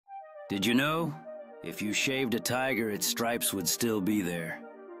Did you know? If you shaved a tiger, its stripes would still be there.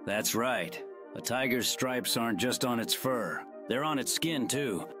 That's right. A tiger's stripes aren't just on its fur. They're on its skin,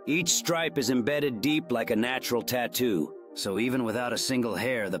 too. Each stripe is embedded deep like a natural tattoo. So even without a single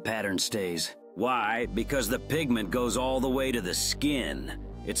hair, the pattern stays. Why? Because the pigment goes all the way to the skin.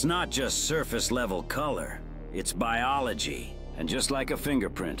 It's not just surface-level color. It's biology. And just like a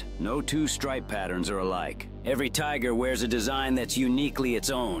fingerprint, no two stripe patterns are alike. Every tiger wears a design that's uniquely its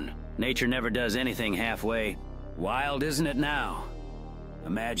own. Nature never does anything halfway. Wild, isn't it now?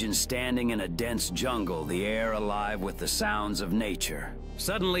 Imagine standing in a dense jungle, the air alive with the sounds of nature.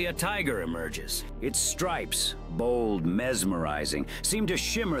 Suddenly a tiger emerges. Its stripes, bold, mesmerizing, seem to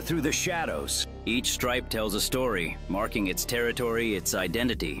shimmer through the shadows. Each stripe tells a story, marking its territory, its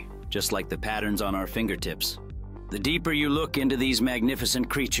identity, just like the patterns on our fingertips. The deeper you look into these magnificent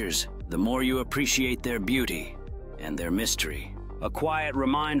creatures, the more you appreciate their beauty and their mystery. A quiet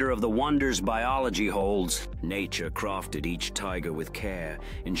reminder of the wonders biology holds. Nature crafted each tiger with care,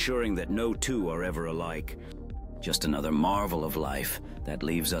 ensuring that no two are ever alike. Just another marvel of life that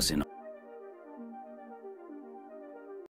leaves us in